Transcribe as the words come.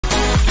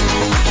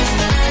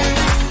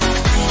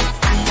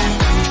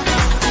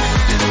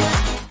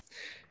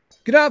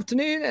Good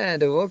afternoon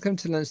and welcome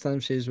to Lunchtime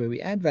Shows, where we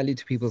add value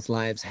to people's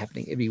lives,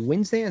 happening every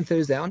Wednesday and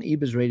Thursday on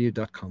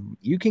ebizradio.com.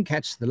 You can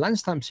catch the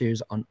Lunchtime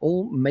Series on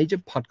all major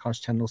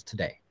podcast channels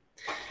today.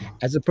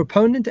 As a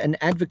proponent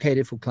and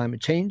advocate for climate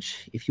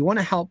change, if you want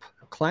to help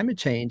climate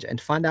change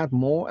and find out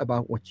more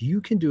about what you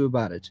can do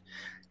about it,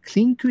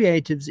 Clean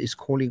Creatives is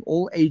calling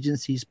all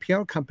agencies,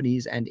 PR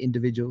companies, and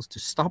individuals to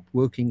stop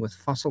working with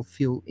fossil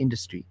fuel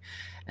industry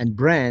and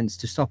brands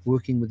to stop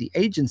working with the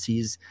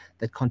agencies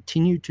that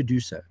continue to do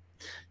so.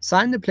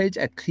 Sign the pledge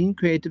at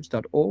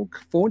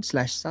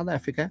cleancreatives.org/South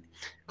Africa.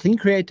 Clean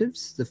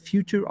Creatives, the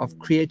future of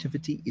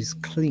creativity is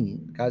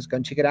clean. Guys, go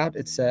and check it out.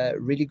 It's a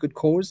really good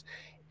cause,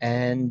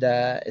 and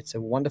it's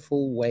a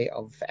wonderful way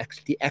of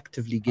actually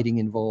actively getting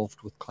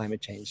involved with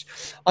climate change.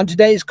 On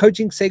today's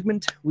coaching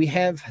segment, we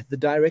have the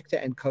director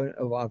and co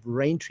of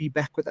Raintree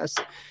back with us.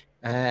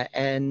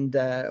 And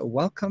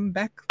welcome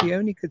back,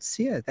 Leoni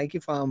Coetzee. Thank you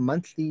for our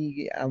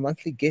monthly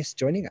guest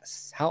joining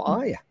us. How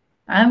are you?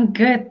 I'm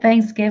good.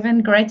 Thanks,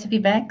 Kevin. Great to be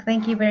back.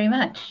 Thank you very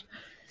much.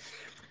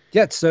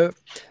 Yeah, so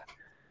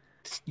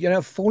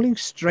falling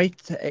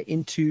straight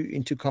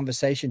into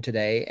conversation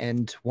today,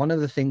 and one of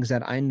the things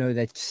that I know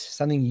that's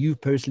something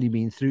you've personally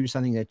been through,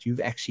 something that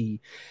you've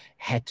actually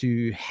had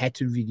to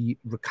really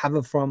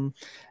recover from,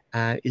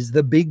 is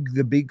the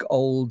big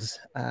old,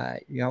 I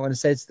want to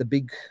say it's the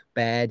big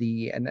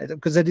baddie, and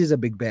because it is a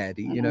big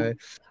baddie,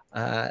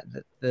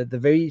 the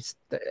very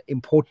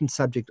important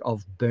subject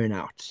of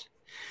burnout.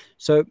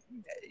 So,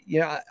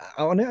 I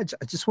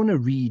just want to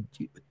read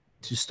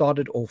to start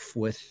it off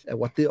with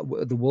what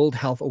the World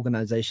Health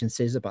Organization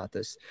says about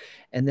this,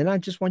 and then I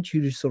just want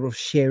you to sort of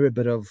share a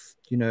bit of,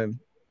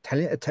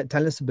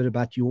 tell us a bit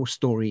about your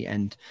story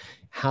and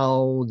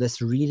how this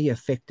really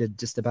affected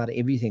just about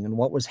everything and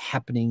what was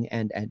happening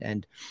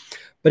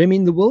but I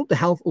mean, the World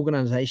Health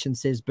Organization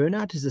says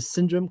burnout is a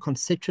syndrome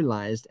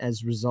conceptualized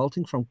as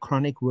resulting from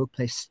chronic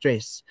workplace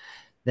stress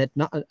that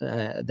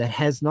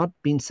has not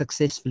been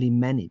successfully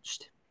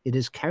managed. It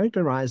is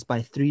characterized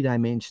by 3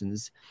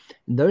 dimensions.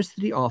 And those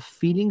 3 are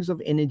feelings of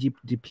energy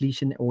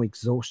depletion or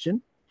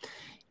exhaustion,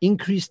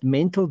 increased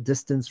mental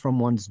distance from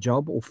one's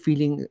job or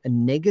feeling a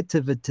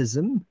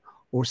negativism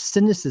or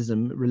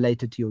cynicism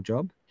related to your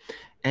job,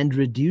 and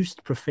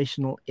reduced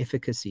professional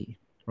efficacy,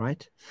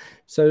 right?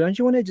 So don't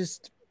you want to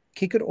just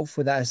kick it off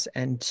with us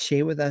and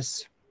share with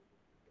us,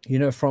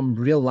 from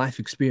real life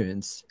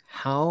experience,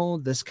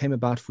 how this came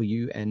about for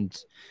you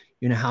and,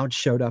 how it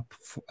showed up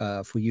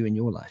for you in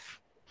your life?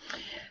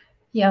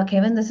 Yeah,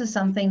 Kevin, this is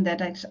something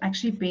that I've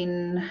actually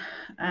been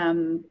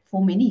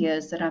for many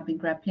years that I've been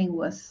grappling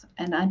with,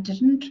 and I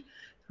didn't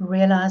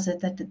realize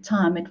it at the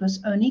time. It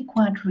was only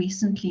quite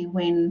recently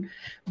when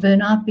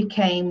burnout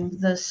became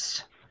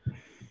this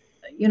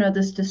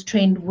this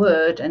trend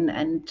word,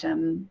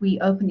 and we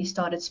openly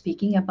started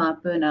speaking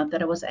about burnout,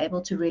 that I was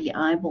able to really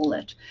eyeball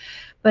it.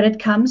 But it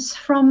comes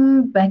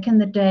from back in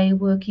the day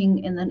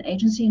working in an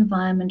agency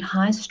environment,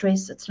 high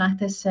stress. It's like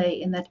they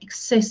say, in that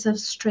excessive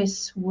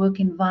stress work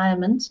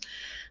environment.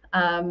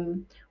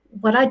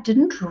 What I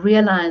didn't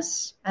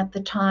realize at the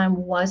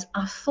time was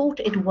I thought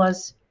it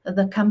was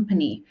the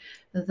company,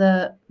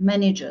 the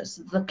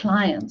managers, the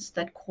clients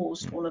that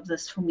caused all of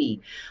this for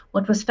me.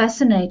 What was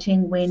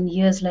fascinating, when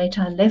years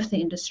later I left the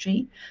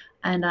industry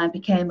and I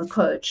became a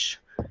coach,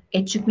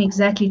 it took me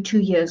exactly 2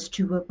 years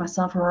to work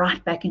myself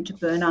right back into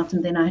burnout,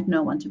 and then I had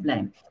no one to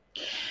blame.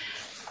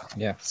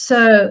 Yeah.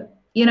 So,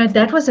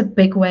 that was a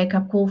big wake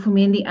up call for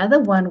me. And the other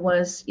one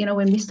was,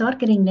 when we start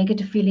getting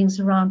negative feelings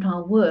around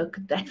our work,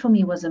 that for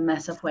me was a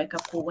massive wake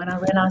up call when I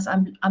realized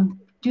I'm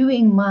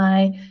doing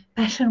my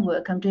passion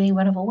work. I'm doing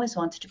what I've always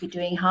wanted to be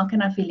doing. How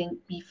can I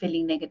be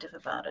feeling negative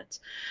about it?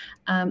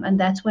 And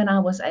that's when I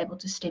was able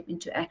to step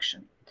into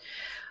action.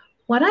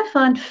 What I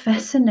find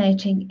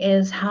fascinating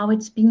is how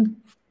it's been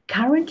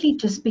currently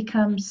just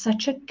become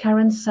such a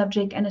current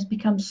subject, and it's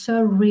become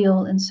so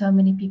real in so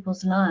many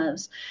people's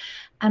lives.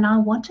 And I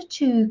wanted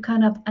to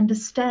kind of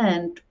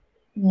understand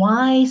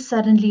why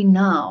suddenly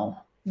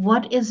now,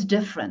 what is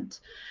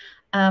different?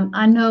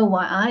 I know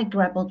why I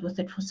grappled with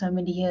it for so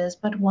many years,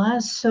 but why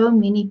are so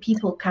many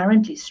people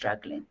currently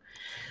struggling?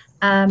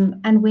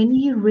 And when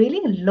you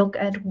really look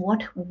at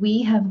what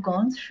we have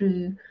gone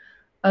through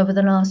over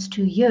the last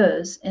 2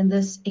 years in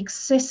this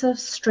excessive,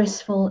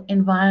 stressful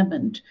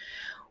environment,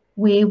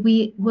 where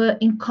we were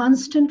in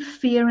constant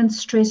fear and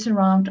stress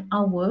around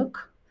our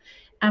work.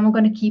 Am I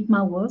going to keep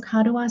my work?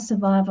 How do I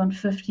survive on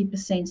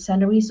 50%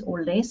 salaries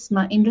or less?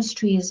 My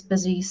industry is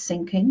busy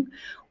sinking.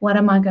 What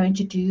am I going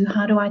to do?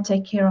 How do I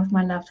take care of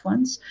my loved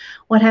ones?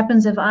 What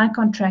happens if I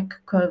contract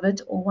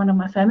COVID or one of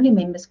my family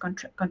members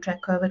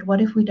contract COVID?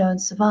 What if we don't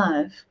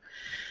survive?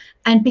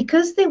 And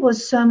because there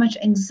was so much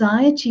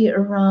anxiety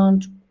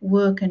around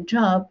work and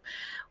job,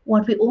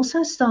 what we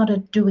also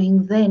started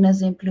doing then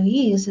as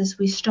employees is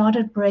we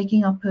started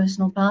breaking our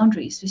personal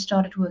boundaries. We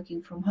started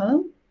working from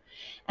home.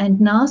 And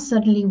now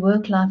suddenly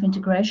work-life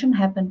integration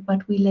happened,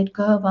 but we let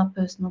go of our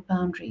personal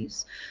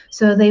boundaries.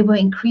 So they were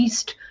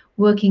increased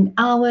working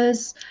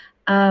hours.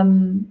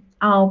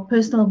 our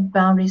personal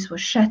boundaries were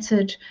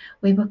shattered.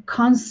 We were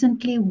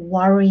constantly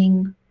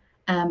worrying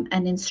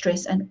and in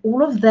stress, and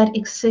all of that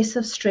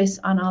excessive stress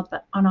on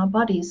our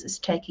bodies is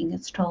taking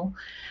its toll.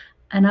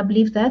 And I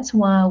believe that's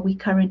why we're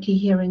currently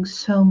hearing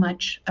so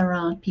much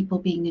around people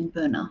being in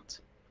burnout.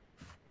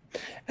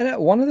 And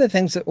one of the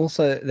things that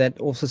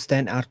also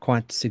stand out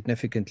quite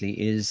significantly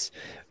is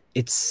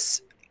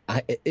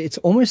it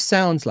almost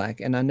sounds like,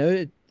 and I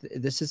know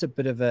this is a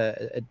bit of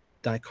a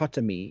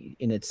dichotomy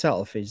in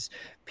itself, is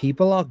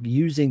people are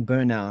using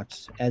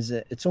burnout as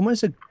it's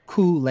almost a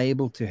cool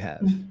label to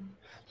have.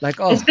 Like,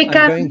 oh, I'm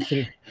going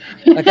through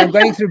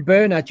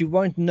burnout. You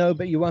won't know,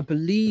 but you won't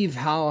believe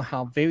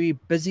how very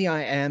busy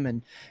I am,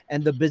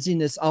 and the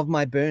busyness of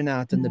my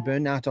burnout and the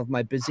burnout of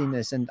my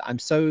busyness. And I'm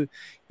so,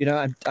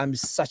 I'm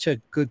such a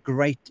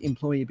great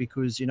employee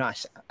because,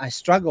 I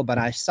struggle, but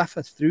I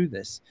suffer through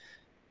this.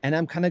 And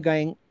I'm kind of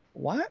going,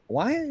 why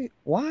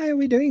are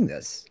we doing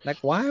this? Like,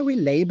 why are we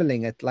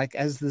labeling it like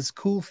as this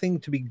cool thing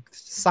to be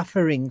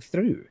suffering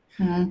through?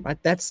 Right?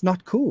 That's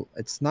not cool.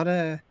 It's not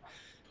a.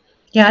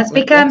 Yeah, it's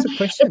become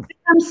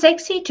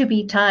sexy to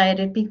be tired.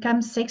 It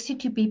becomes sexy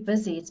to be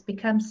busy. It's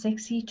become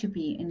sexy to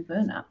be in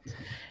burnout.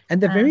 And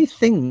the very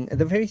thing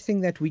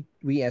that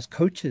we as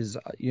coaches,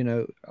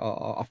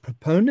 are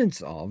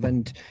proponents of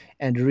and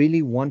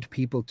really want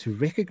people to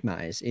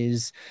recognize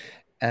is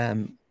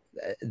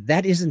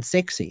that isn't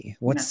sexy.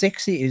 What's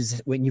sexy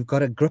is when you've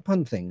got a grip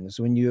on things,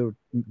 when you're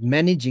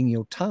managing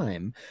your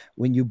time,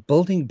 when you're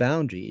building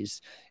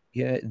boundaries.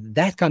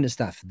 That kind of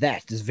stuff,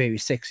 that is very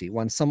sexy.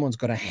 Once someone's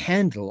got a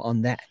handle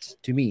on that,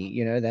 to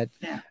me,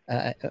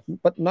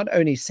 but not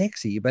only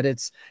sexy, but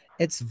it's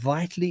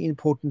vitally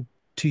important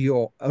to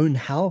your own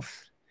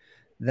health,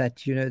 that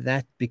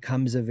that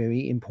becomes a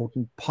very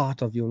important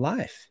part of your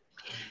life.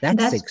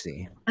 That's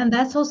sexy. And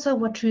that's also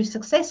what true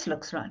success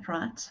looks like,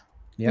 right?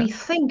 Yeah. We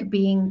think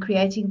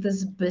creating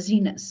this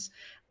busyness,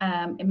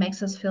 it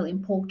makes us feel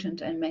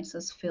important and makes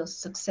us feel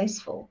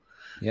successful.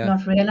 Yeah.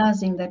 Not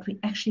realizing that we're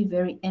actually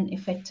very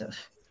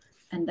ineffective,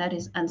 and that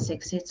is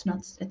unsexy.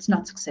 It's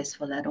not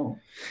successful at all.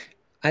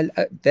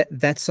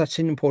 That's such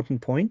an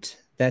important point,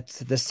 that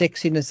the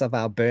sexiness of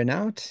our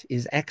burnout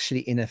is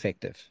actually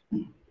ineffective.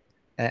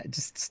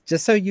 Just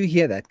so you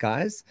hear that,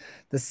 guys,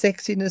 the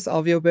sexiness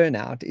of your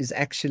burnout is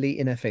actually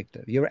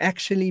ineffective. You're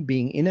actually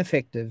being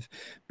ineffective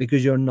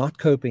because you're not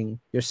coping,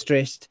 you're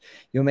stressed,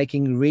 you're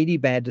making really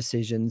bad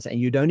decisions, and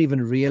you don't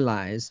even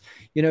realize,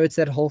 it's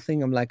that whole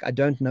thing. I'm like, I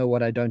don't know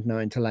what I don't know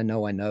until I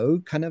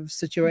know kind of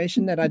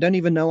situation, that I don't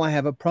even know I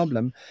have a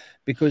problem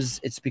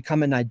because it's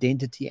become an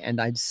identity, and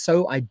I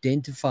so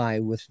identify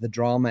with the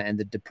drama and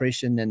the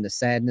depression and the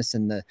sadness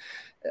and the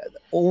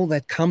all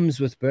that comes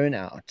with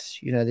burnout.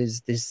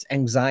 There's this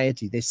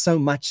anxiety, there's so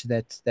much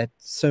that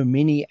so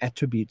many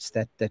attributes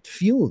that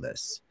fuel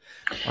this,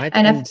 right?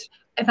 And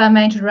if I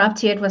may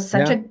interrupt here, it was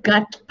such a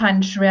gut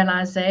punch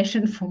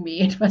realization for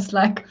me. It was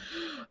like,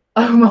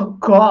 oh my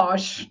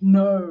gosh,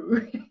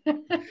 no.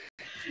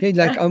 Yeah,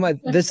 like, oh my,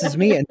 this is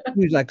me. And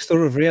you like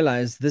sort of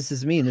realize this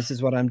is me and this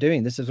is what I'm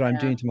doing. This is what I'm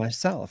doing to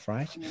myself,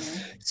 right?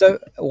 So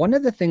one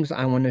of the things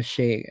I want to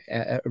share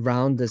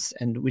around this,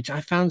 and which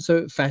I found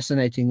so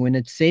fascinating, when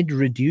it said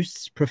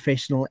reduce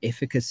professional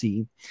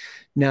efficacy.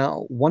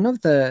 Now, one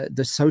of the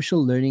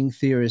social learning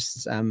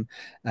theorists,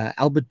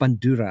 Albert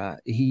Bandura,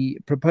 he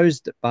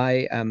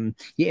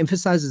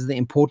emphasizes the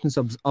importance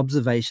of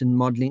observation,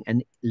 modeling,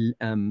 and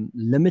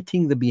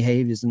limiting the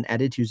behaviors and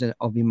attitudes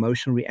of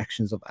emotional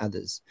reactions of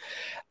others.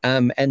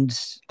 And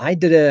I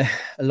did a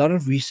lot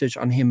of research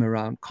on him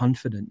around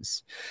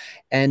confidence.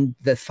 And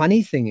the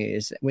funny thing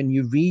is, when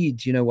you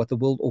read, what the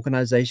World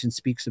Organization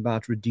speaks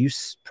about,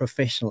 reduce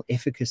professional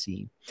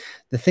efficacy,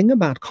 the thing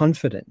about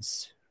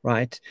confidence,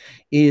 right,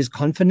 is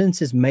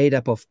confidence is made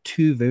up of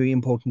two very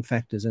important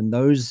factors, and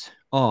those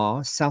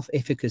are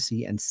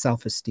self-efficacy and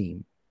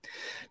self-esteem.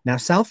 Now,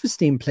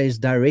 self-esteem plays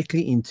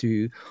directly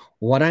into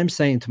what I'm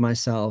saying to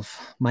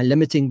myself, my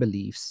limiting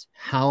beliefs,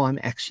 how I'm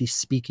actually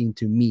speaking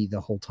to me the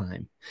whole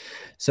time.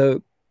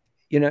 So,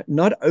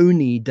 not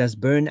only does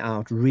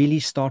burnout really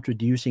start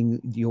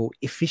reducing your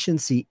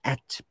efficiency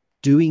at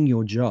doing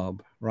your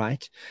job,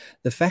 right?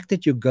 The fact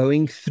that you're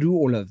going through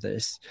all of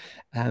this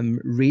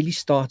really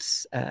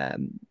starts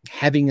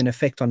having an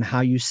effect on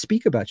how you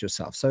speak about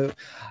yourself. So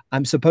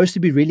I'm supposed to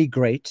be really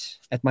great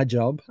at my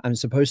job. I'm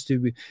supposed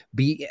to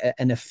be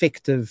an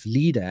effective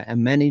leader, a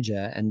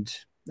manager, and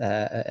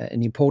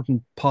an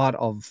important part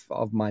of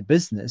my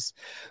business,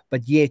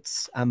 but yet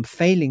I'm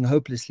failing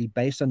hopelessly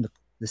based on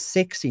the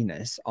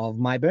sexiness of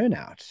my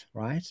burnout,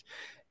 right?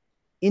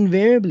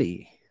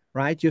 Invariably,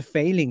 right? You're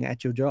failing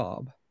at your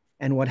job.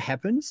 And what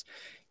happens?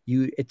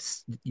 You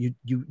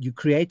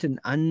create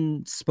an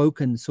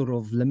unspoken sort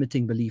of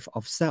limiting belief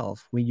of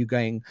self, where you're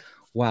going,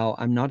 wow,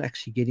 I'm not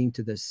actually getting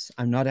to this.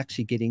 I'm not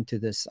actually getting to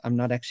this. I'm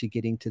not actually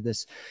getting to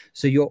this.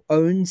 So your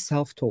own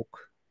self-talk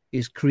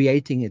is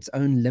creating its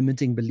own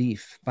limiting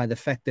belief by the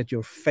fact that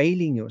you're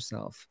failing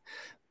yourself,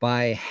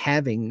 by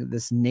having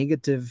this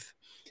negative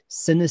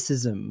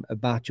cynicism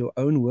about your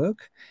own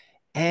work.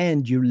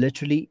 and you're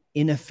literally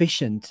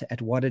inefficient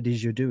at what it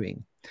is you're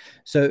doing.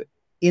 So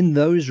in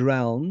those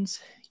realms,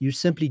 you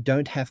simply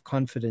don't have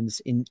confidence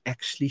in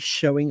actually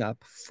showing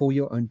up for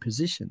your own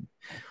position,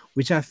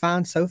 which I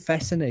found so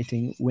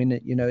fascinating when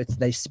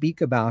they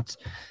speak about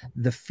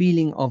the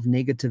feeling of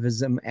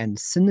negativism and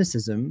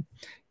cynicism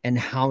and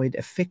how it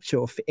affects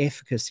your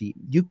efficacy.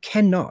 You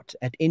cannot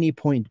at any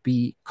point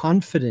be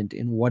confident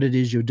in what it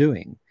is you're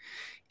doing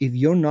if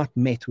you're not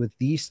met with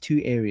these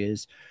two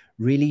areas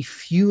really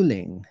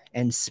fueling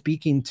and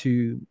speaking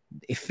to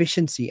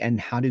efficiency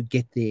and how to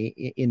get there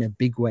in a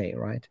big way,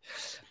 right?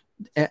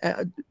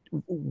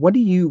 What do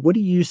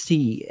you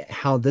see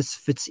how this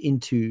fits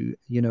into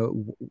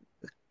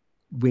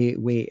where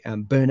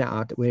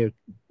burnout, where it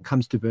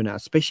comes to burnout,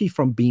 especially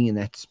from being in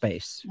that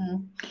space?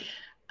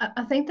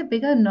 I think the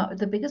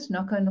biggest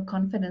knock on the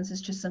confidence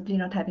is just simply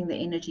not having the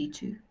energy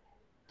to.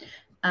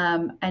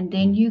 And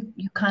then you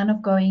kind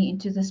of going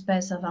into the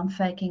space of I'm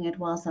faking it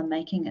whilst I'm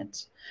making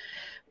it.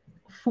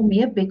 For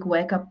me, a big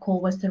wake-up call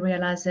was the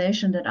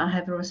realization that I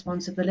have a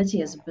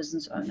responsibility as a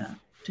business owner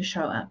to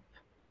show up.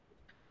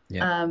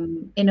 Yeah.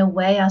 In a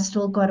way, I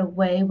still got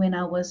away when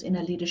I was in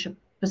a leadership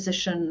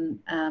position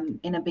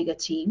in a bigger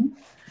team.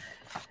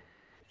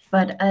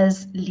 But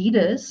as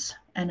leaders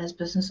and as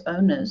business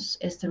owners,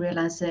 is the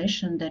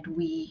realization that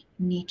we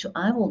need to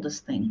eyeball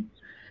this thing.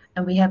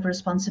 And we have a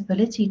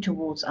responsibility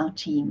towards our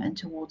team and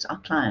towards our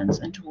clients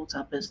and towards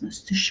our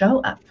business to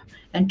show up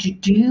and to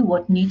do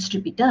what needs to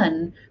be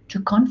done to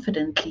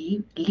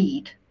confidently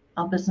lead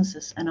our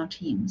businesses and our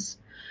teams.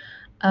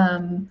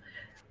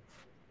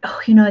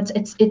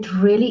 It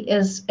really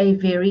is a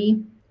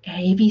very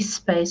heavy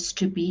space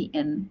to be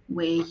in,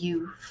 where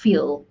you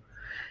feel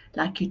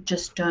like you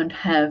just don't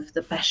have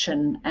the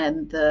passion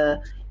and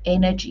the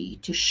energy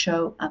to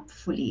show up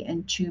fully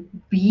and to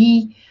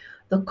be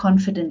the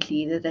confident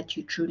leader that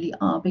you truly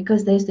are,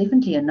 because there's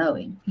definitely a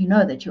knowing. You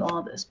know that you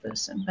are this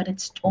person, but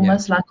it's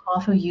almost like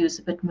half of you is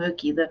a bit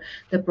murky.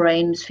 The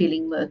brain's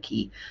feeling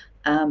murky,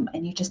 and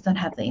you just don't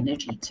have the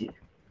energy to.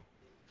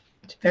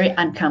 It's a very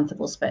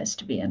uncomfortable space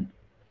to be in.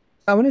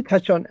 I want to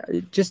touch on,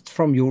 just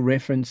from your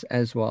reference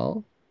as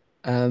well,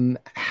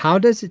 how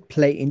does it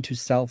play into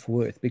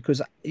self-worth?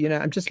 Because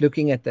I'm just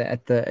looking at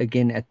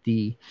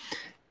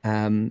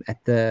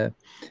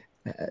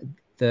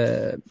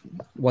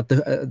what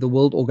the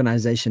World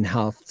Organization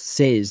Health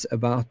says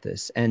about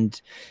this.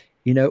 And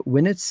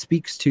when it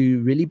speaks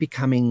to really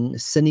becoming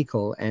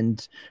cynical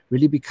and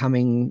really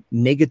becoming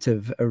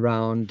negative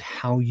around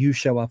how you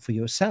show up for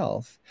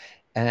yourself,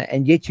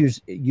 and yet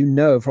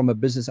from a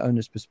business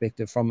owner's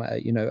perspective, from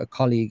a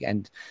colleague,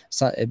 and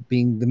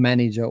being the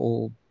manager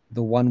or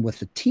the one with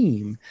the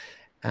team,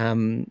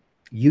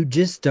 you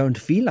just don't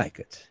feel like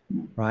it,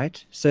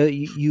 right? So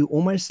you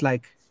almost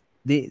like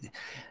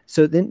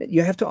so then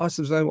you have to ask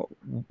yourself,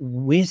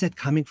 where's that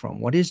coming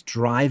from? What is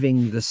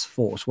driving this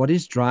force? What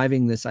is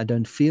driving this? I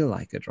don't feel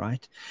like it,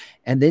 right?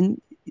 And then,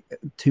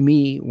 to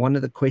me, one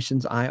of the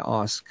questions I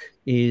ask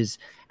is,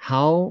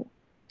 how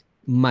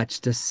much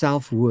does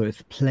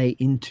self-worth play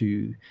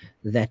into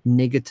that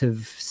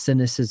negative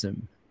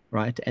cynicism,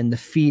 right? And the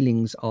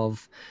feelings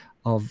of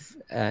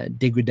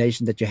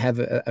degradation that you have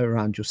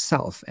around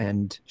yourself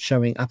and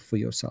showing up for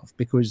yourself,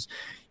 because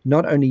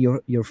not only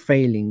you're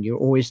failing, you're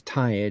always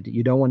tired,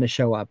 you don't want to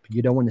show up,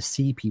 you don't want to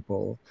see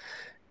people.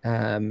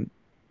 In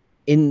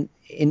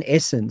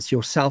essence,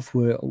 your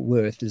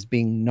self-worth is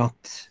being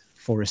knocked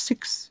for a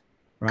six,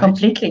 right?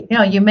 Completely.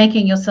 Yeah, you're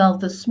making yourself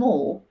the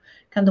small.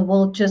 Can the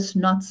world just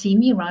not see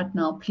me right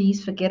now?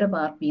 Please forget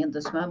about me in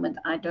this moment.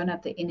 I don't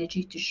have the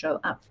energy to show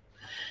up.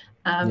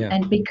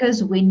 And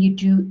because when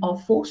you are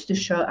forced to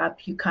show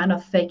up, you kind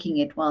of faking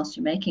it whilst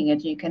you're making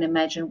it. You can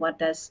imagine what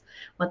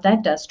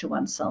that does to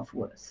one's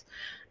self-worth.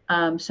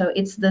 So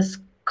it's this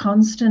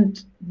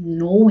constant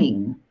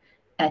gnawing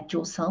at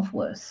your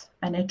self-worth,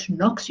 and it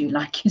knocks you,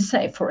 like you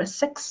say, for a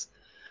six.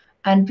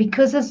 And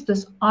because it's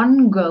this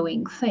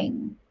ongoing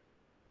thing,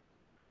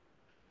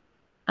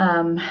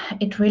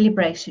 it really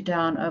breaks you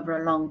down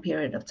over a long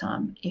period of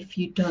time if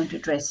you don't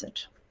address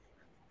it.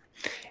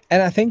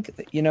 And I think,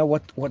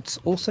 what's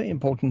also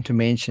important to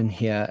mention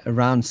here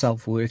around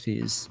self-worth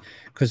is,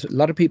 because a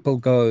lot of people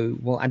go,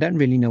 well, I don't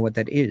really know what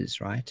that is,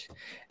 right?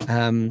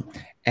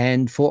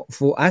 And for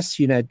us,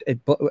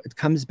 it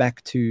comes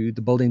back to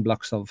the building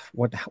blocks of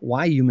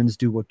why humans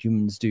do what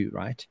humans do,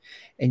 right?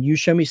 And you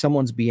show me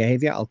someone's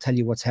behavior, I'll tell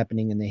you what's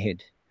happening in their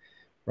head,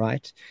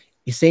 right?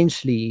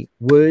 Essentially,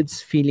 words,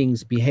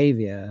 feelings,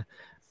 behavior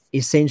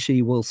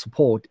essentially will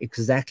support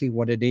exactly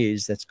what it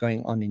is that's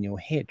going on in your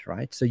head,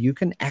 right? So you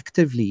can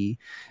actively,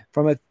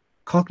 from a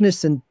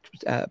cognizant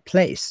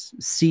place,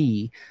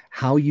 see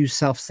how you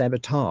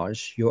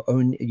self-sabotage your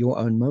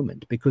own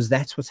moment, because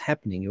that's what's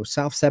happening. Your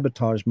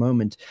self-sabotage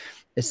moment,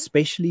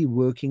 especially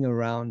working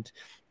around,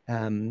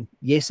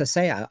 yes, I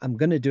say I'm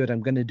going to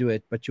do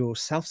it, but your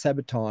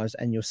self-sabotage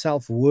and your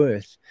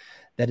self-worth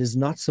that is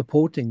not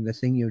supporting the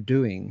thing you're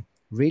doing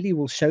really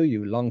will show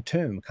you long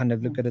term. Kind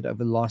of look at it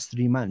over the last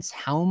 3 months.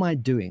 How am I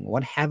doing?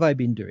 What have I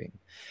been doing?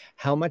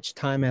 How much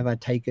time have I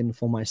taken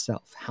for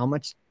myself? How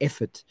much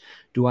effort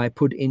do I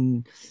put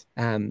in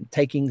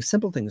taking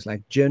simple things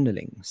like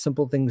journaling,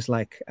 simple things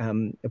like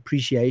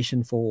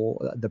appreciation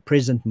for the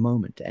present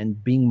moment,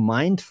 and being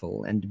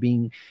mindful and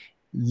being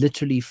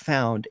literally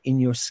found in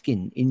your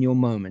skin, in your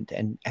moment,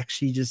 and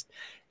actually just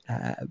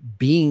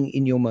being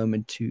in your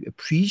moment to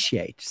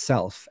appreciate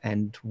self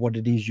and what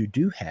it is you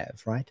do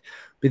have, right?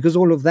 Because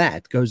all of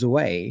that goes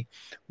away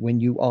when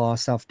you are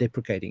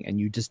self-deprecating and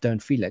you just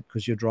don't feel it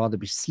because you'd rather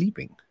be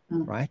sleeping,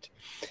 right?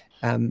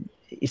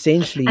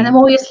 Essentially, and the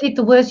more you sleep,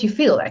 the worse you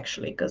feel,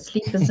 actually, because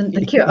sleep isn't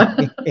the cure.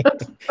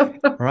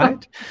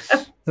 right?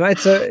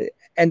 So,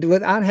 and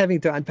without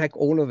having to unpack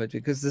all of it,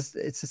 because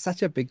it's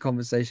such a big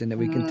conversation that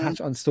we can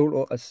touch on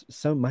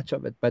so much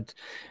of it, but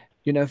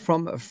you know,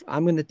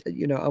 I'm going to,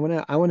 you know,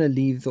 I want to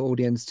leave the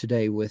audience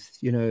today with,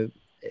 you know,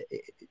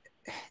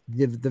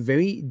 the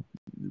very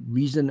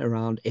reason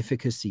around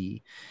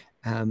efficacy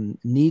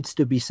needs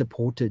to be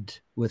supported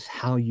with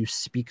how you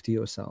speak to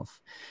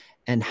yourself,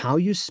 and how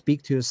you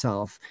speak to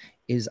yourself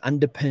is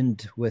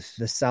underpinned with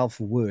the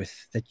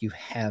self-worth that you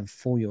have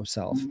for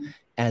yourself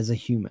as a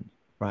human,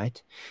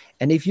 right?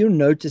 And if you're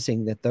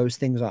noticing that those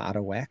things are out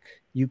of whack,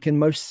 you can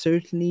most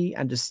certainly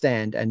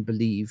understand and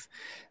believe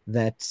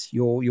that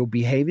your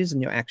behaviors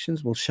and your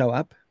actions will show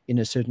up in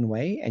a certain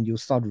way, and you'll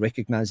start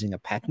recognizing a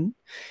pattern,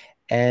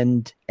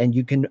 and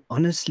you can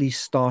honestly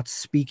start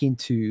speaking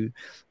to,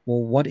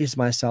 well, what is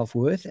my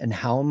self-worth and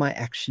how am I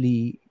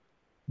actually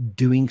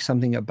doing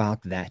something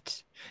about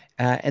that?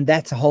 And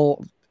that's a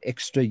whole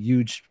extra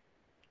huge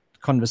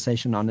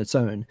conversation on its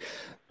own.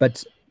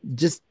 But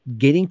just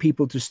getting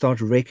people to start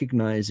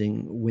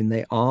recognizing when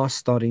they are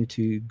starting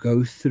to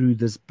go through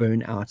this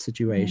burnout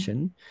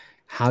situation,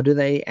 how do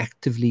they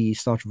actively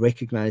start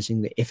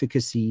recognizing the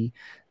efficacy,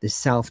 the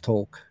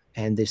self-talk,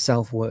 and their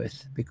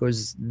self-worth?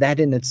 Because that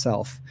in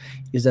itself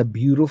is a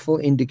beautiful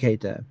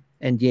indicator.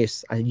 And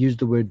yes, I use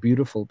the word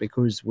beautiful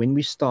because when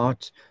we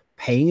start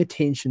paying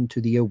attention to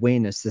the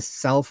awareness, the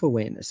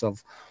self-awareness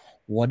of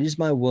what is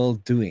my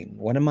world doing?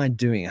 What am I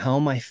doing? How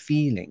am I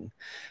feeling?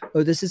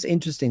 Oh, this is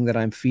interesting that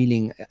I'm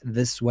feeling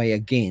this way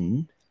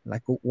again.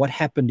 Like, what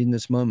happened in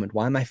this moment?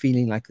 Why am I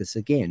feeling like this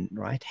again?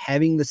 Right?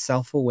 Having the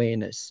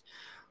self-awareness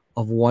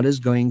of what is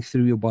going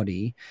through your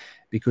body,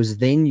 because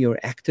then you're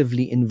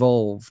actively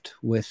involved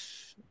with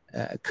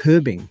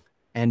curbing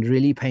and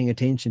really paying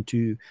attention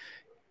to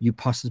you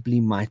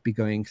possibly might be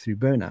going through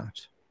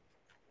burnout.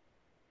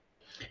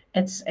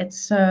 It's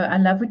so, I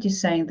love what you're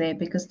saying there,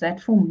 because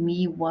that for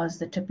me was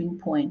the tipping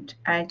point.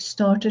 I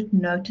started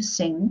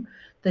noticing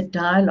the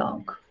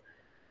dialogue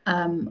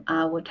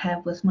I would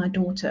have with my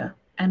daughter,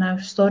 and I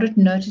started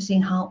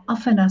noticing how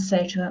often I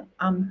say to her,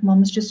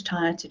 "Mom's just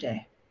tired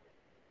today."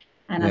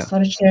 And I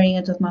started sharing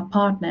it with my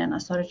partner, and I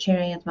started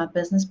sharing it with my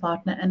business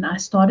partner, and I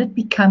started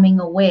becoming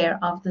aware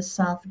of the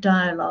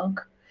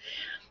self-dialogue.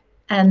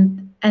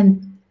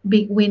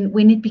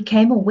 When it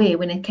became aware,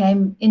 when it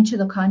came into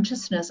the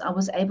consciousness, I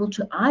was able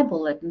to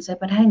eyeball it and say,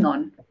 but hang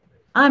on,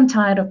 I'm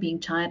tired of being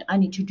tired. I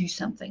need to do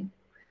something.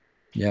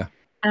 Yeah.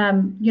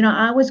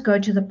 I always go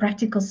to the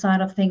practical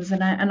side of things,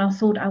 and I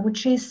thought I would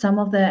share some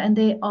of and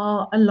there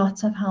are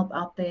lots of help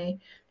out there,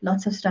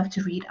 lots of stuff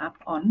to read up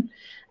on.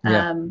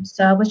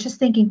 So I was just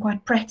thinking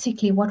quite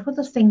practically, what were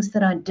the things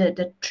that I did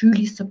that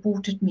truly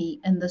supported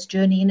me in this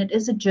journey? And it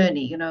is a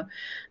journey,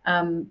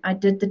 I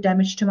did the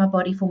damage to my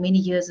body for many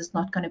years. It's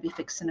not going to be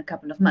fixed in a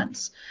couple of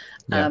months.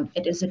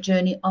 It is a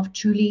journey of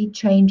truly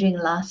changing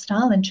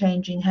lifestyle and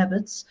changing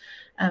habits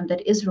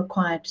that is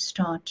required to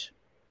start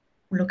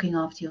looking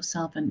after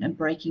yourself and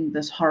breaking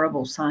this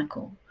horrible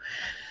cycle.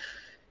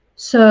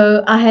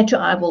 So I had to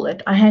eyeball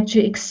it. I had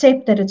to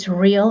accept that it's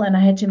real, and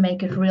I had to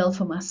make it real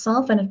for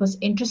myself. And it was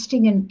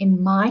interesting.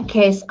 In my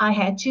case, I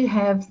had to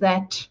have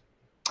that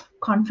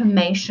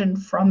confirmation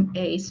from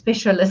a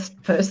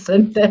specialist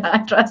person that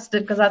I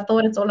trusted, because I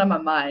thought it's all in my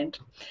mind.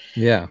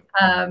 Yeah.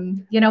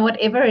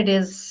 Whatever it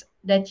is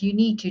that you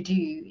need to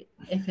do,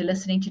 if you're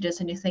listening to this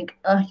and you think,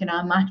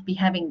 I might be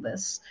having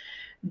this,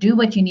 do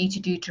what you need to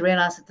do to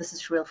realize that this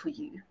is real for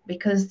you.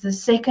 Because the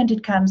second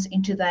it comes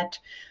into that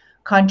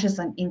conscious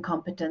and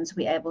incompetence,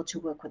 we're able to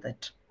work with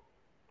it.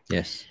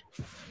 Yes.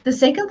 The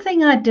second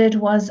thing I did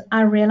was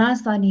I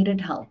realized I needed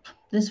help.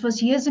 This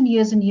was years and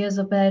years and years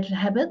of bad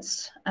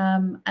habits.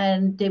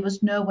 And there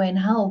was no way in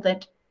hell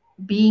that,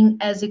 being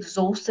as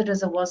exhausted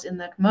as I was in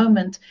that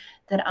moment,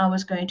 that I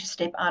was going to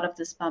step out of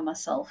this by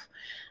myself.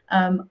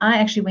 I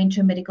actually went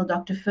to a medical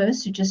doctor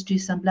first to just do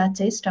some blood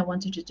tests. I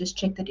wanted to just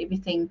check that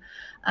everything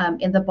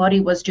in the body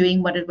was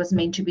doing what it was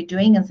meant to be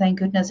doing, and thank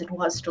goodness it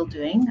was still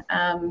doing.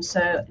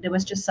 So there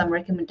was just some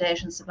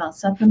recommendations about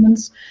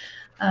supplements.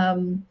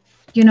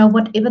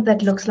 Whatever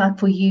that looks like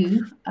for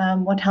you.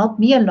 What helped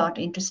me a lot,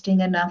 interesting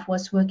enough,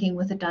 was working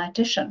with a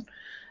dietitian.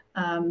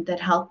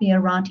 That helped me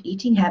around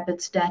eating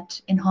habits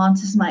that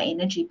enhances my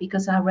energy,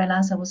 because I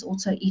realized I was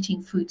also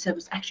eating food, so it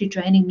was actually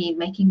draining me and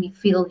making me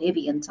feel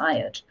heavy and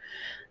tired.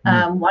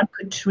 One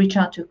could reach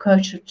out to a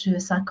coach or to a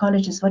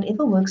psychologist,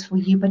 whatever works for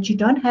you, but you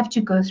don't have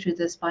to go through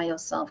this by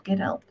yourself. Get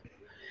help.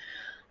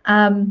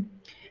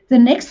 The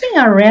next thing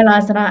I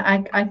realized, and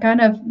I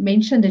kind of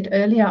mentioned it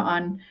earlier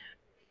on,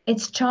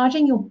 it's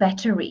charging your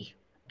battery,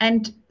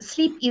 and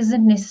sleep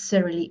isn't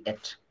necessarily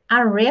it.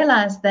 I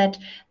realized that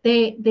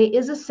there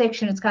is a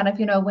section, it's kind of,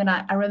 when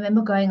I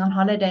remember going on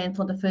holiday, and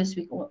for the first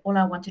week, all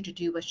I wanted to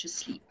do was just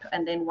sleep.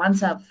 And then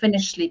once I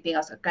finished sleeping, I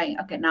was like,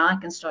 okay, now I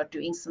can start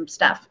doing some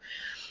stuff.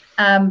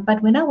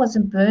 But when I was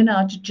in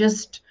burnout,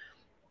 just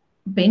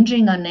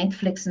binging on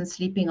Netflix and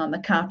sleeping on the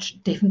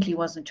couch definitely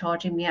wasn't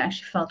charging me. I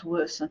actually felt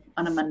worse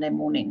on a Monday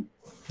morning.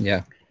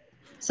 Yeah.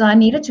 So I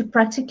needed to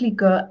practically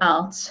go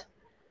out.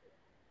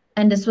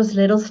 And this was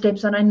little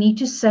steps. And I need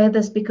to say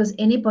this because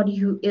anybody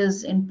who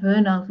is in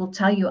burnout will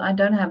tell you, I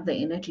don't have the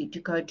energy to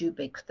go do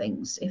big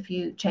things. If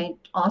you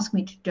ask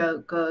me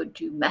to go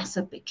do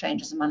massive big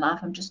changes in my life,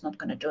 I'm just not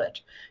going to do it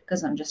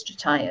because I'm just too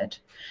tired.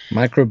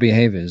 Micro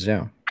behaviors,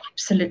 yeah.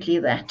 Absolutely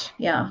that.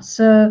 Yeah.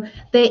 So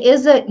there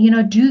is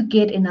do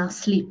get enough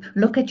sleep.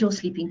 Look at your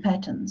sleeping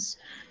patterns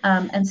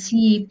and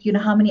see,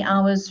 how many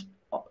hours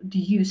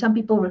some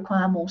people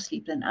require more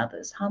sleep than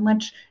others. How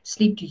much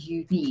sleep do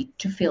you need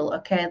to feel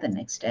okay the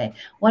next day?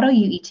 What are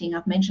you eating?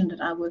 I've mentioned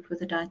that I worked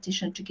with a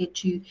dietitian to get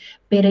to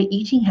better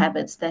eating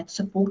habits that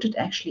supported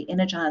actually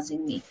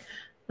energizing me.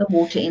 The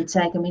water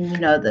intake, I mean, you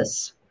know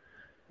this.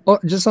 Oh,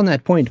 just on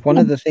that point, one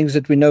of the things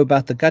that we know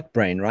about the gut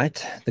brain,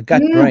 right? The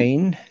gut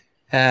brain,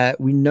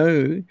 we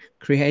know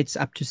creates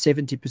up to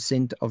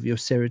 70% of your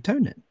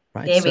serotonin,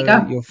 right? There we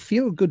go. Your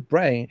feel-good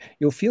brain,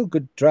 your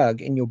feel-good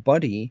drug in your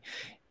body,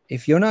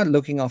 if you're not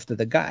looking after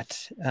the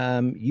gut,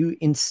 you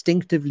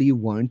instinctively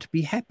won't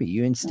be happy.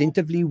 You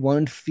instinctively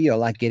won't feel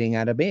like getting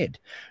out of bed,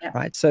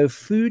 right? So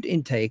food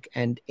intake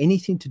and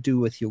anything to do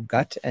with your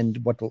gut and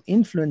what will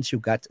influence your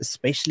gut,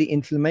 especially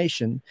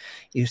inflammation,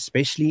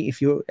 especially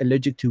if you're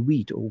allergic to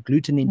wheat or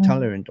gluten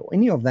intolerant or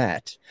any of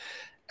that,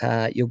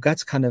 your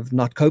gut's kind of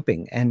not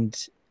coping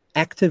and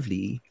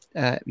actively,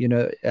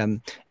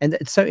 and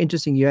it's so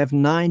interesting. You have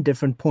 9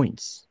 different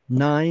points,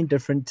 9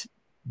 different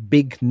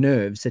big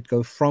nerves that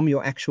go from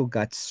your actual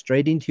gut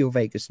straight into your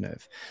vagus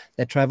nerve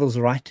that travels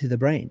right to the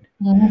brain,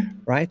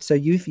 right? So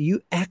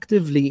you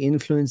actively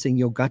influencing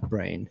your gut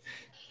brain,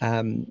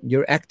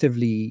 you're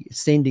actively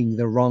sending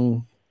the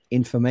wrong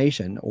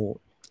information or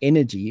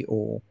energy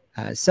or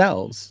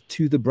cells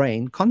to the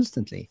brain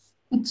constantly.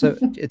 So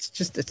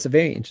it's a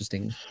very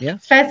interesting,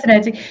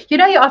 Fascinating. You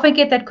often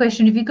get that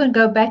question, if you can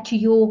go back to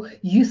your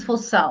youthful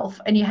self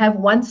and you have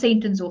 1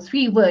 sentence or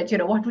 3 words,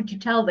 what would you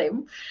tell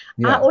them?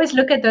 I always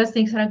look at those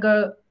things and I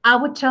go, I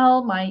would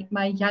tell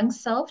my young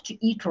self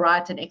to eat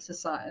right and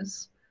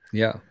exercise.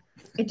 Yeah.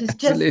 It is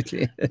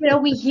absolutely.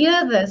 just, we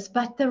hear this,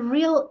 but the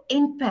real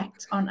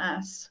impact on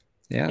us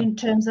in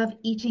terms of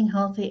eating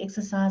healthy,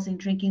 exercising,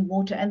 drinking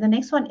water. And the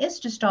next one is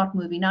to start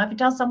moving. Now, if you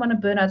tell someone in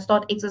burnout,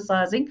 start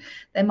exercising,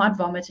 they might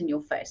vomit in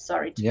your face.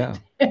 Sorry to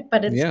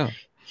but it's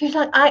you're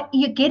like,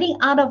 you're getting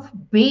out of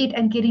bed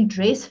and getting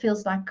dressed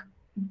feels like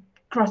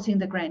crossing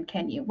the Grand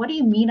Canyon. What do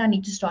you mean I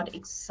need to start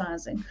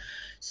exercising?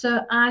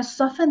 So I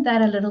soften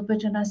that a little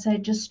bit and I say,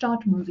 just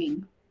start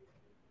moving.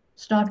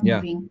 Start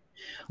moving.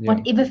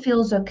 Whatever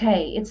feels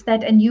okay. It's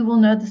that, and you will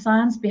know the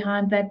science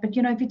behind that. But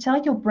if you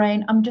tell your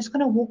brain, I'm just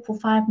going to walk for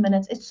 5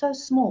 minutes, it's so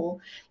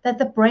small that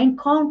the brain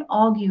can't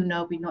argue,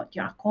 no,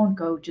 I can't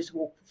go just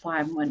walk for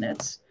 5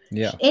 minutes.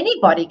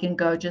 Anybody can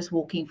go just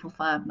walking for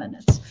 5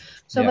 minutes.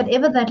 So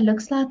whatever that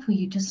looks like for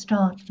you, just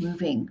start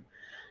moving.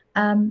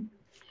 And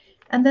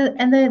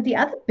the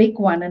other big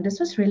one, and this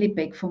was really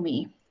big for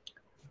me,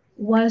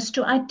 was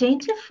to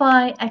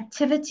identify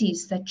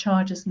activities that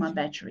charges my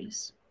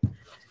batteries.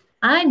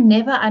 I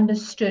never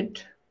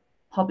understood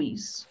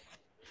hobbies.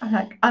 I'm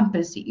like, I'm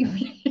busy,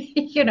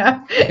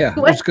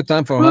 Who's got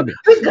time for a hobby?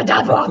 Who's got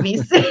time for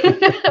hobbies?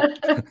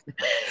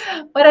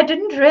 What I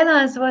didn't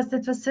realize was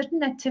that there were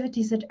certain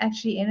activities that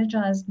actually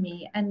energized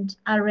me, and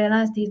I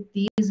realized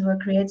these were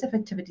creative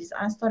activities.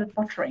 I started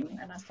pottering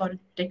and I started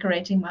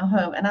decorating my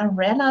home, and I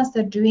realized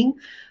that doing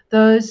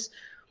those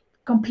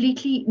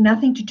completely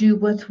nothing to do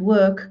with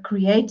work,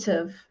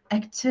 creative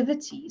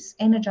activities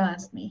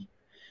energized me.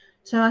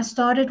 So I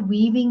started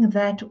weaving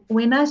that.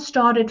 When I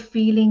started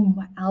feeling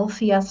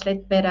healthy, I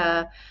slept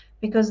better,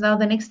 because now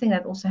the next thing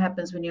that also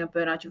happens when you're in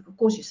burnout, of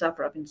course you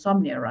suffer of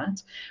insomnia,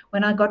 right?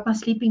 When I got my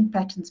sleeping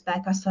patterns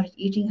back, I started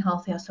eating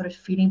healthy, I started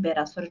feeling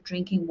better, I started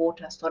drinking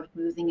water, I started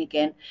moving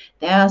again.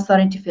 Then I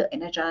started to feel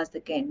energized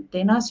again.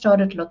 Then I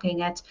started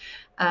looking at,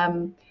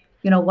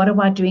 what am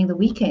I doing the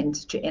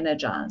weekend to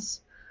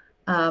energize?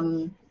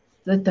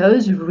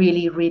 Those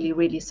really, really,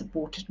 really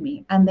supported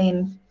me. And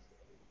then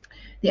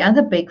the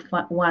other big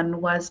one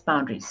was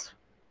boundaries.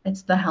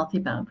 It's the healthy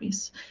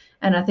boundaries.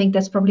 And I think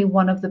that's probably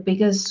one of the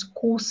biggest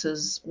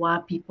causes why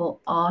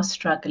people are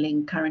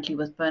struggling currently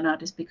with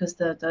burnout, is because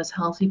those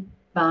healthy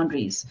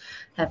boundaries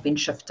have been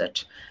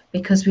shifted,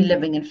 because we're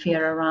living in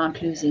fear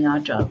around losing our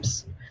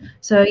jobs.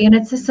 So,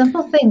 it's a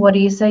simple thing. What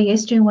do you say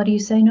yes to and what do you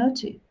say no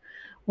to?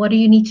 What do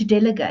you need to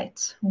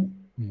delegate?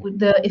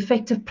 the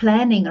effective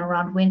planning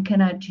around when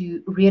can I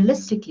do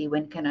realistically,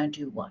 when can I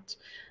do what.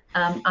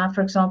 I,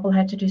 for example,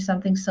 had to do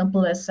something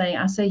simple as saying,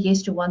 I say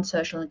yes to one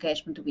social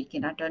engagement a week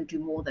and I don't do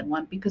more than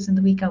one because in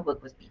the week I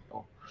work with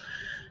people.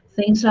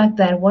 Things like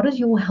that. What does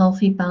your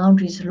healthy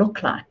boundaries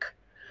look like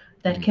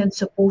that can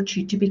support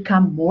you to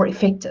become more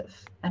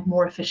effective and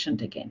more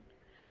efficient again?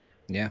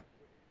 Yeah.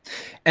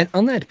 And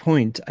on that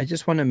point, I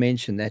just want to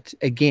mention that,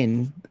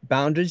 again,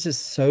 boundaries is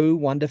so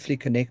wonderfully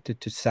connected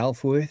to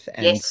self-worth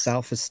and Yes.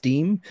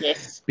 self-esteem,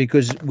 Yes.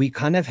 because we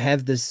kind of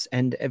have this,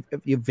 and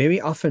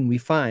very often we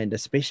find,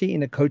 especially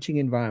in a coaching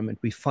environment,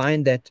 we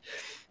find that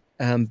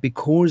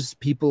because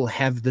people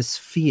have this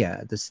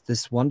fear,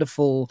 this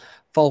wonderful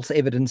false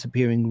evidence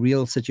appearing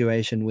real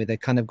situation where they're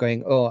kind of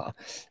going, oh,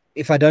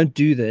 if I don't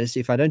do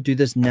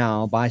this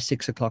now by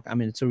 6 o'clock, I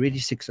mean, it's already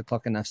 6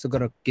 o'clock and I've still got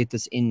to get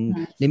this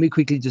in. Let me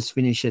quickly just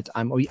finish it.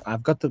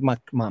 I've got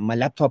my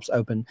laptop's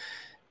open.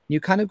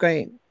 You're kind of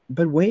going,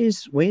 but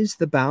where's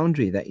the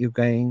boundary that you're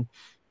going?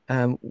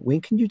 When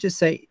can you just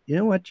say, you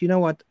know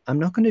what? I'm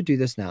not going to do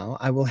this now.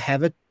 I will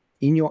have it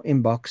in your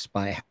inbox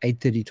by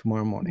 8:30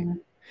 tomorrow morning.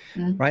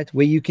 Right?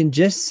 Where you can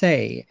just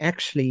say,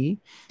 actually,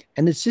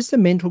 and it's just a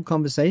mental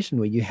conversation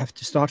where you have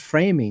to start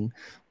framing,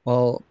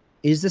 well,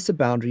 is this a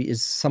boundary?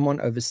 Is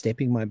someone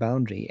overstepping my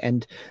boundary?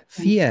 And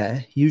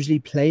fear usually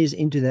plays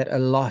into that a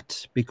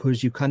lot,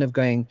 because you're kind of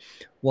going,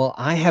 well,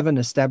 I haven't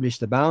established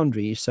the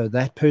boundary, so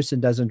that person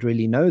doesn't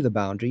really know the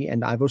boundary.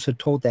 And I've also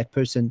told that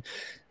person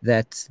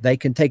that they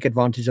can take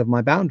advantage of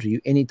my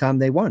boundary anytime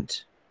they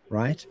want,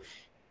 right?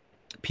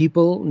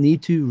 People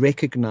need to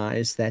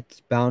recognize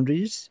that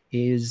boundaries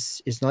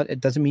is not,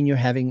 it doesn't mean you're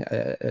having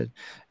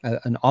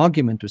an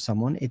argument with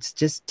someone. It's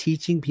just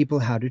teaching people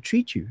how to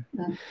treat you.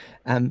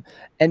 And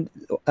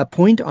a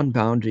point on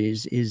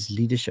boundaries is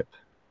leadership.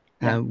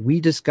 We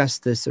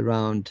discussed this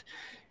around,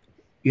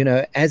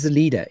 as a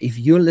leader, if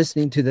you're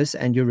listening to this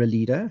and you're a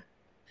leader,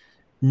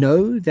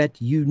 know that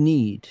you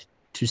need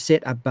to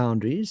set up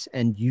boundaries,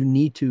 and you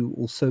need to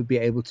also be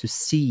able to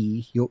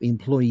see your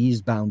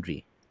employees'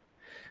 boundary.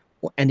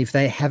 And if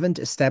they haven't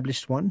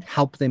established one,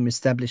 help them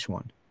establish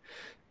one,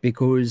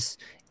 because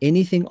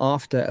anything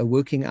after a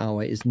working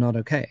hour is not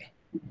okay,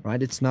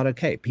 right? It's not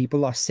okay.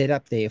 People are set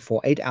up there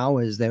for 8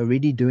 hours. They're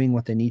already doing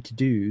what they need to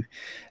do.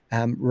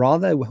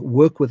 Rather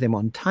work with them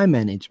on time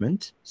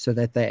management so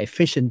that they're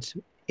efficient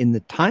in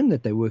the time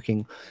that they're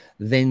working,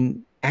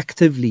 than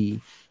actively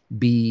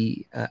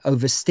be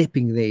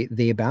overstepping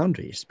their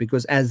boundaries.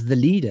 Because as the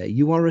leader,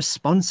 you are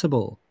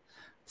responsible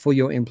for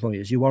your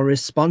employers. You are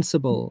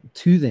responsible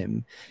to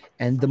them.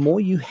 And the more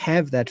you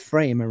have that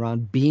frame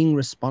around being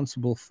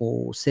responsible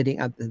for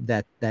setting up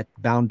that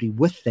boundary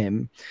with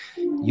them,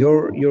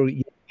 you're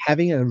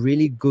having a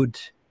really good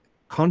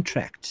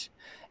contract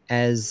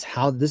as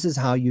how this is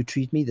how you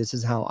treat me, this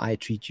is how I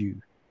treat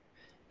you.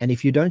 And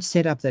if you don't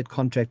set up that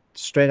contract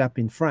straight up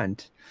in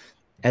front,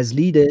 as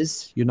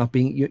leaders, you're not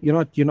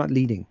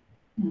leading.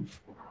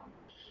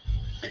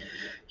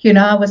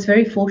 I was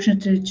very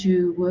fortunate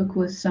to work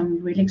with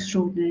some really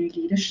extraordinary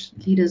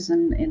leaders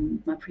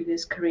in my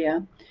previous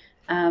career.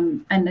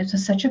 And it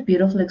was such a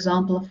beautiful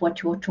example of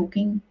what you're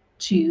talking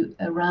to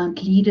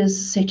around leaders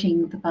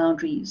setting the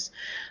boundaries.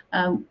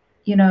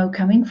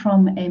 Coming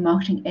from a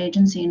marketing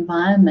agency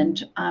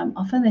environment,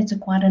 often it's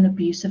quite an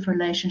abusive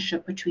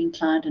relationship between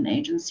client and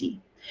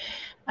agency.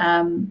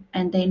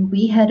 And then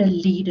we had a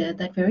leader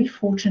that very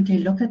fortunately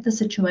looked at the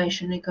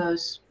situation and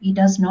goes, he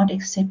does not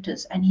accept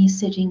us, and he's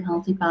setting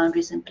healthy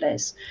boundaries in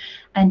place.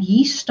 And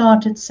he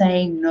started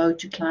saying no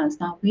to clients.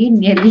 Now, we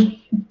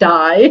nearly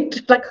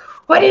died. Like,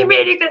 what do you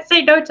mean you can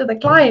say no to the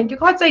client? You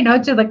can't say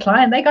no to the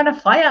client. They're going to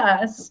fire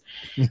us.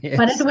 Yes.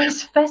 But it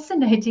was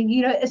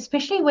fascinating,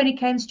 especially when it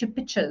comes to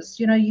pitches.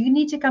 You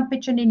need to come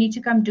pitch and you need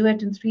to come do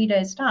it in 3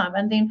 days' time.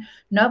 And then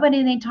nobody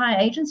in the entire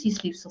agency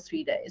sleeps for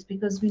 3 days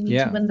because we need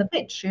to win the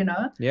pitch,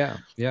 Yeah.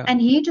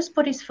 And he just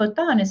put his foot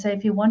down and said,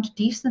 if you want a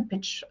decent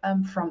pitch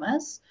from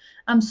us,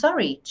 I'm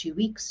sorry, 2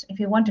 weeks. If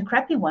you want a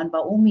crappy one, by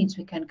all means,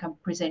 we can come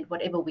present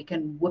whatever we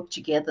can whip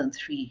together in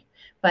 3.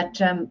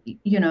 But,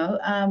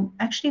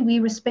 actually, we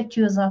respect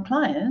you as our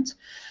client.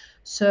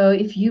 So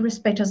if you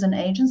respect us as an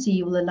agency,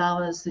 you will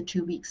allow us the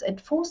 2 weeks.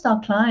 It forced our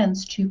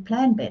clients to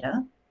plan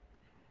better,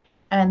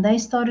 and they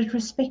started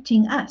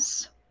respecting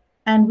us.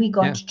 And we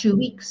got 2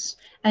 weeks.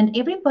 And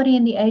everybody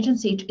in the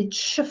agency, it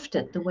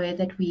shifted the way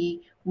that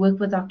we work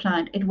with our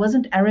client. It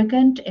wasn't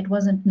arrogant. It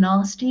wasn't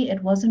nasty.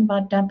 It wasn't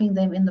about dumping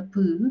them in the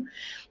poo.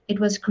 It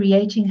was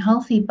creating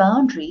healthy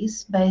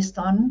boundaries based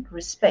on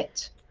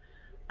respect.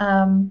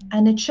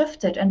 And it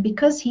shifted. And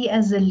because he,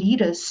 as a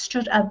leader,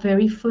 stood up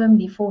very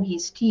firmly for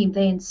his team,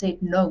 they said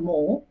no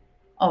more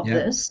of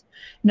this.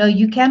 No,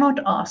 you cannot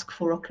ask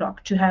 4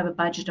 o'clock to have a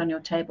budget on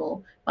your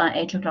table by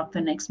 8 o'clock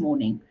the next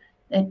morning.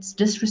 It's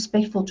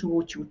disrespectful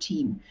towards your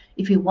team.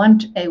 If you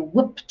want a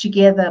whip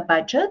together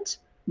budget,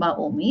 by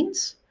all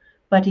means.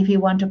 But if you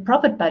want a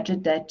profit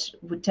budget that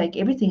would take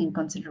everything in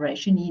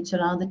consideration, you need to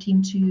allow the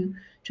team to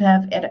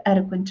have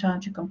adequate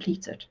time to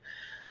complete it.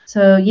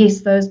 So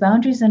yes, those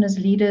boundaries, and as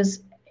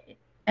leaders,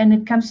 and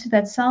it comes to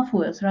that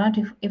self-worth, right?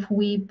 If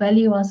we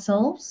value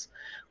ourselves,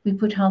 we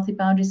put healthy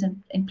boundaries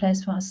in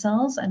place for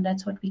ourselves, and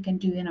that's what we can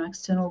do in our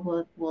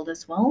external world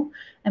as well.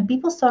 And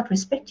people start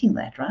respecting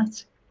that,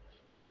 right?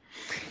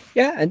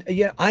 Yeah, and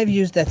yeah, I've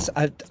used that.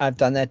 I've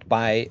done that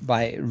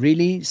by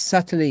really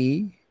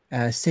subtly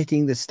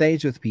setting the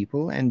stage with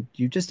people, and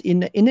you just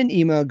in an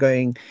email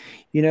going,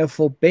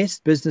 for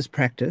best business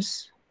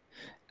practice,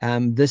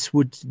 this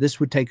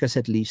would take us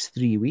at least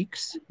 3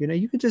 weeks.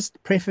 You could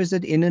just preface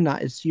it in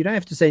you don't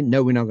have to say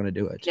no, we're not going to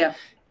do it. Yeah.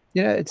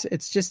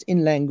 It's just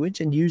in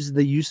language, and use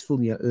the useful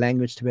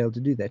language to be able to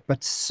do that.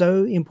 But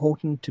so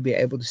important to be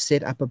able to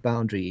set up a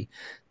boundary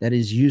that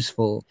is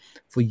useful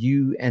for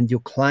you, and your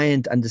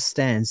client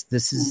understands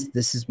this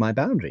is my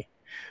boundary,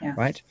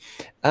 right?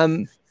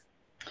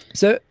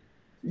 So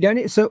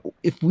Leoni, so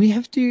if we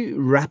have to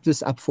wrap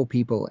this up for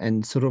people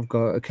and sort of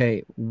go,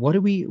 okay, what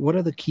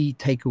are the key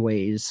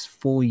takeaways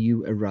for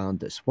you around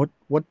this?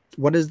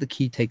 What is the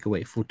key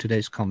takeaway for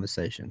today's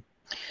conversation?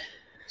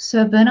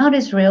 So burnout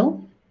is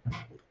real.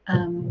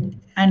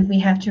 And we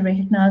have to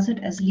recognize it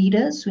as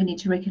leaders. We need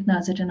to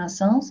recognize it in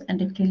ourselves and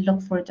definitely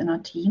look for it in our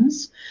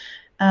teams.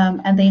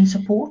 And then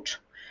support.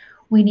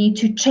 We need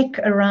to check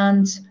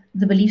around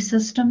the belief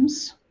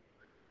systems.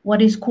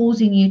 What is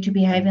causing you to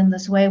behave in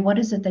this way? What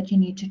is it that you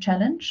need to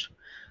challenge?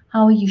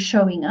 How are you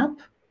showing up?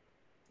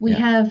 We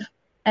have,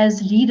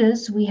 as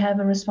leaders, we have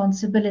a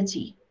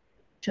responsibility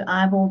to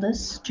eyeball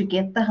this, to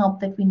get the help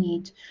that we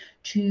need,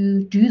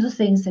 to do the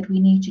things that we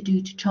need to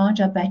do to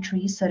charge our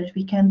batteries so that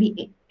we can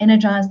be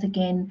energized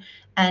again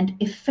and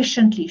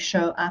efficiently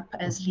show up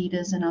as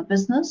leaders in our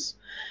business,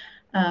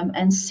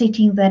 and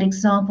setting that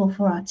example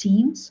for our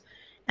teams.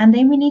 And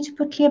then we need to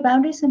put clear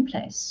boundaries in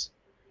place,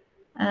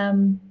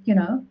 and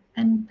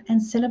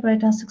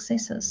celebrate our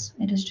successes.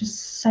 It is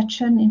just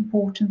such an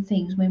important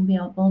thing when we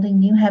are building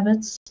new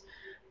habits,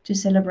 to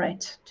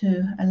celebrate,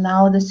 to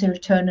allow the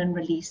serotonin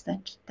release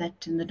that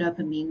in the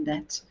dopamine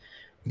that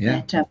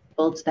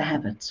builds the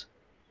habit.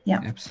 Yeah,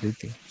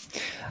 absolutely.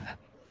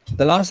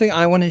 The last thing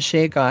I want to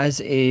share, guys,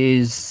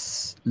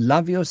 is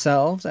love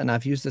yourselves. And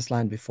I've used this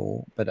line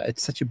before, but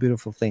it's such a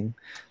beautiful thing.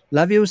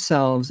 Love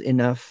yourselves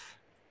enough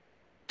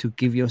to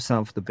give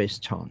yourself the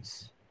best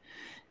chance.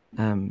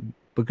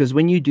 Because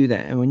when you do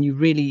that, and when you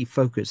really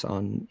focus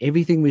on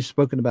everything we've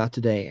spoken about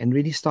today, and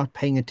really start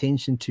paying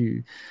attention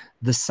to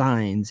the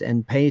signs,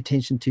 and pay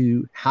attention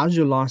to how's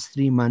your last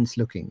 3 months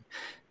looking,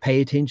 pay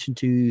attention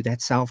to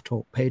that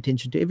self-talk, pay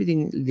attention to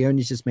everything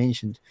Leoni's just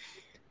mentioned.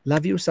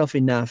 Love yourself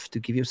enough to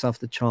give yourself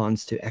the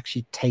chance to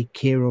actually take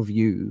care of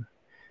you.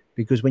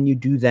 Because when you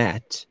do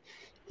that,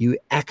 you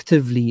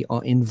actively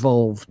are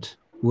involved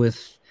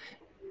with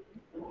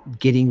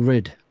getting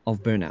rid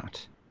of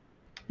burnout.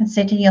 And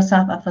setting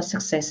yourself up for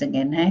success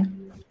again, hey?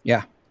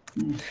 Yeah.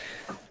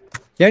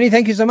 Leoni,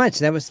 thank you so much.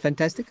 That was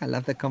fantastic. I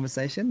love the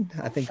conversation.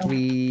 I think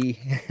we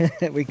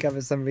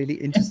covered some really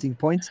interesting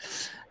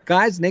points.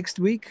 Guys, next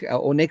week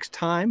or next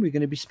time, we're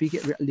going to be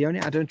speaking.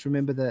 Leoni, I don't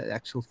remember the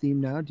actual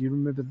theme now. Do you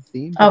remember the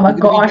theme? Oh my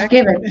gosh,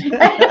 Kevin.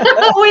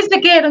 I always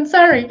forget. I'm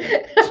sorry.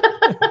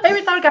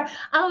 Every time I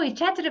go, we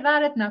chatted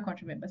about it. No, I can't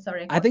remember.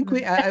 Sorry. I think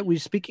we're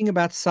speaking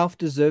about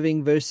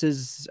self-deserving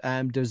versus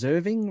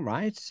deserving,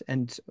 right?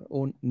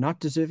 Or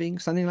not deserving,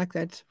 something like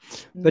that.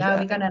 But, no,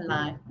 we're going to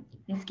lie.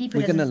 Let's keep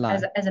it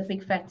as a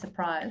big fat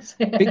surprise.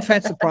 Big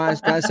fat surprise,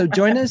 guys. So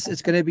join us.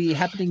 It's going to be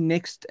happening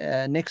next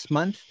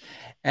month.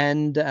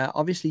 And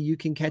obviously you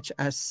can catch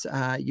us.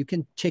 You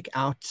can check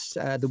out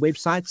the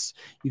websites.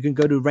 You can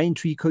go to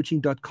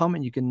raintreecoaching.com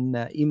and you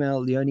can email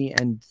Leoni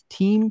and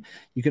team.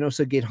 You can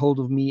also get hold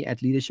of me at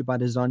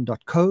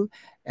leadershipbydesign.co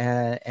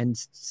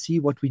and see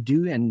what we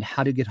do and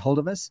how to get hold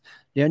of us.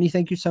 Leoni,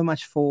 thank you so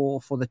much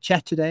for the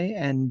chat today.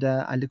 And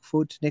I look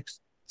forward to next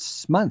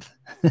month.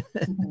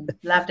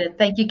 Loved it.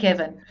 Thank you,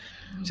 Kevin.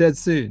 Chat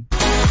soon.